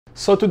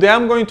So today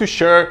I'm going to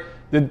share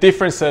the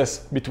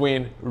differences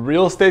between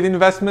real estate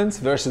investments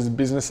versus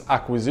business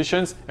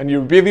acquisitions. And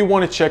you really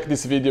want to check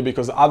this video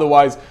because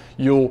otherwise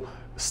you'll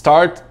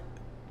start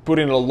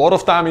putting a lot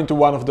of time into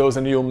one of those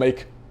and you'll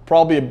make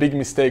probably a big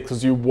mistake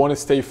because you want to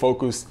stay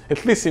focused,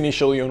 at least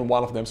initially, on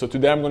one of them. So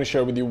today I'm going to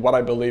share with you what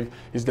I believe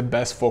is the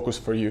best focus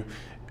for you.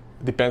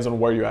 Depends on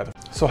where you're at.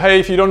 So hey,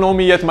 if you don't know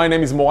me yet, my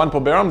name is Moran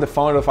Pober. I'm the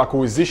founder of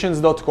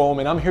Acquisitions.com,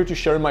 and I'm here to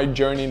share my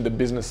journey in the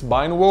business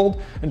buying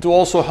world and to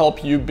also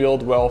help you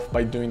build wealth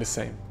by doing the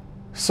same.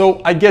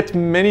 So I get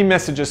many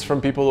messages from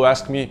people who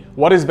ask me,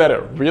 what is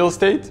better, real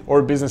estate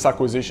or business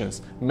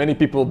acquisitions? Many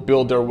people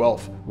build their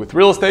wealth with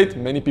real estate,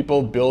 many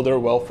people build their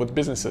wealth with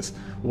businesses.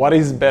 What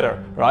is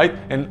better, right?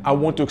 And I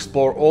want to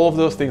explore all of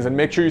those things, and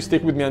make sure you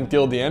stick with me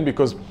until the end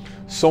because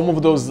some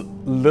of those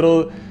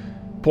little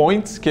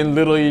points can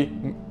literally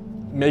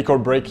make or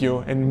break you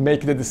and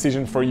make the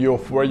decision for you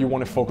of where you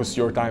want to focus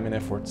your time and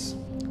efforts.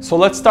 So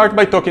let's start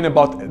by talking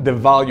about the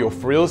value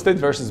of real estate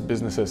versus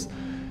businesses.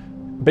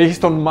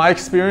 Based on my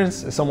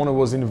experience as someone who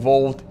was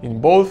involved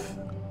in both,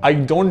 I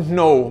don't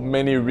know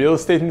many real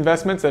estate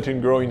investments that can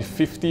grow in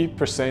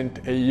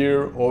 50% a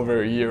year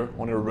over a year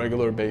on a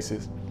regular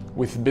basis.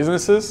 With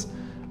businesses,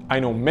 I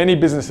know many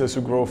businesses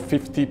who grow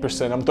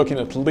 50%, I'm talking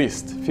at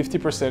least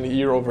 50%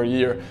 year over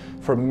year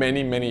for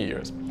many, many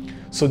years.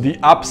 So the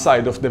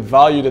upside of the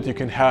value that you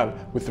can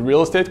have with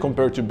real estate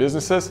compared to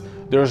businesses,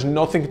 there's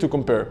nothing to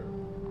compare.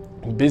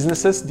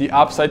 Businesses, the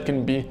upside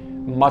can be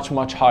much,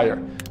 much higher.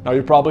 Now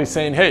you're probably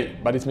saying, hey,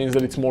 but it means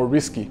that it's more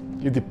risky.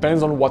 It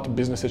depends on what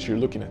businesses you're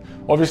looking at.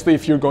 Obviously,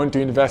 if you're going to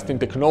invest in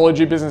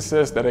technology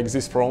businesses that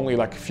exist for only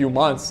like a few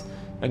months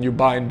and you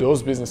buy in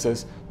those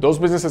businesses are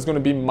going to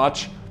be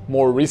much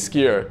more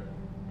riskier.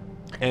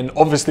 And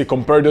obviously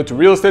compared it to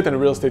real estate, and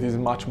real estate is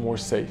much more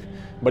safe.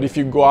 But if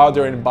you go out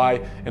there and buy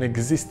an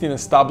existing,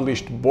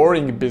 established,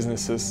 boring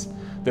businesses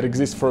that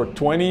exist for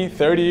 20,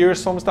 30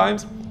 years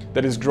sometimes,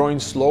 that is growing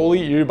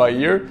slowly year by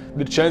year,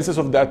 the chances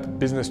of that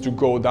business to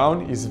go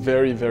down is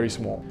very, very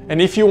small.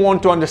 And if you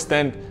want to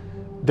understand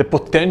the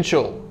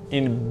potential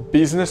in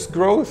business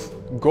growth,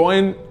 go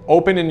and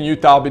open a new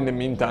tab in the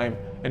meantime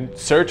and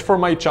search for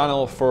my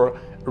channel for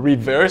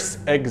reverse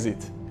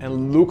exit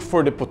and look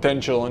for the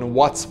potential and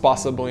what's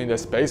possible in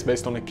that space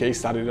based on a case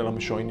study that I'm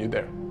showing you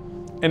there.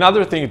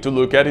 Another thing to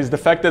look at is the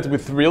fact that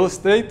with real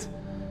estate,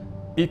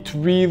 it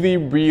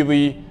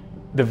really,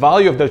 the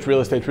value of that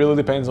real estate really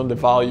depends on the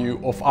value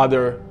of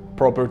other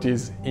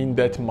properties in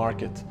that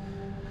market.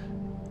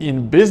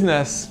 In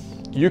business,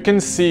 you can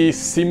see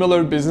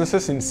similar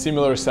businesses in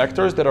similar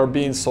sectors that are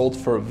being sold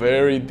for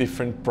very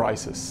different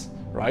prices,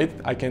 right?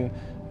 I can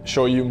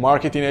show you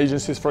marketing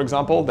agencies, for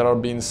example, that are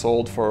being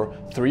sold for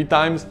 3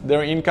 times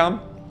their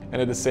income,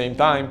 and at the same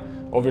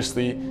time,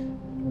 obviously,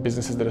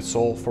 businesses that are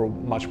sold for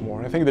much more.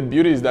 And I think the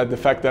beauty is that the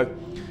fact that,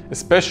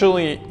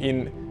 especially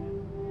in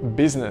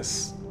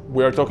business,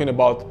 we are talking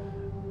about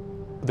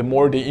the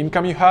more the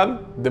income you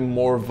have, the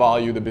more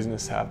value the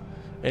business have.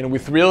 And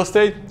with real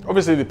estate,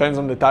 obviously it depends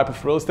on the type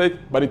of real estate,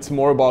 but it's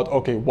more about,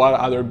 okay, what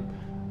other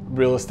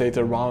real estate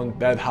around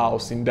that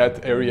house, in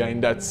that area,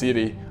 in that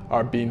city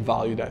are being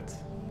valued at.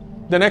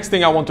 The next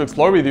thing I want to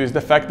explore with you is the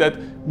fact that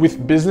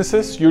with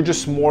businesses, you're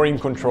just more in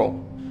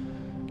control.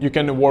 You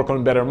can work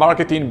on better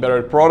marketing,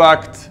 better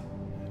product,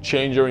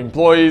 change your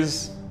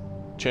employees,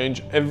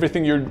 change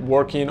everything you're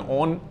working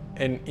on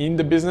and in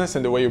the business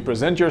and the way you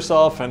present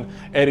yourself, and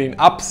adding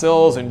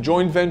upsells and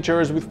joint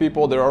ventures with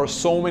people. There are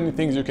so many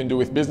things you can do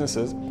with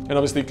businesses, and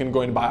obviously you can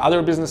go and buy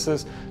other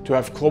businesses to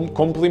have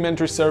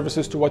complementary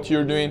services to what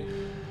you're doing.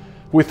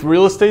 With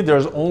real estate,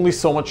 there's only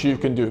so much you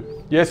can do.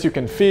 Yes, you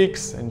can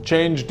fix and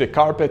change the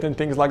carpet and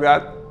things like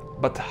that,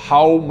 but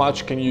how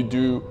much can you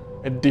do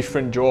a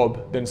different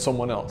job than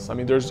someone else? I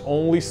mean, there's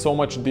only so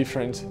much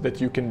different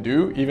that you can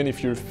do, even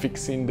if you're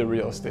fixing the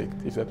real estate,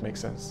 if that makes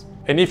sense.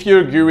 And if you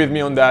agree with me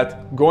on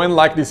that, go and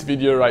like this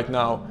video right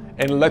now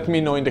and let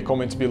me know in the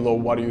comments below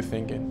what are you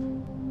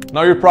thinking.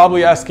 Now you're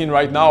probably asking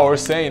right now or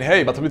saying,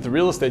 hey, but with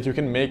real estate you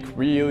can make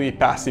really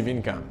passive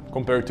income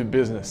compared to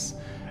business.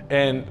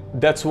 And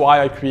that's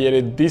why I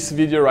created this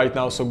video right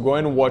now, so go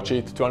and watch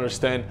it to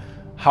understand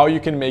how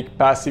you can make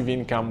passive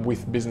income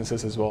with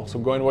businesses as well. So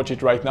go and watch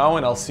it right now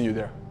and I'll see you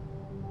there.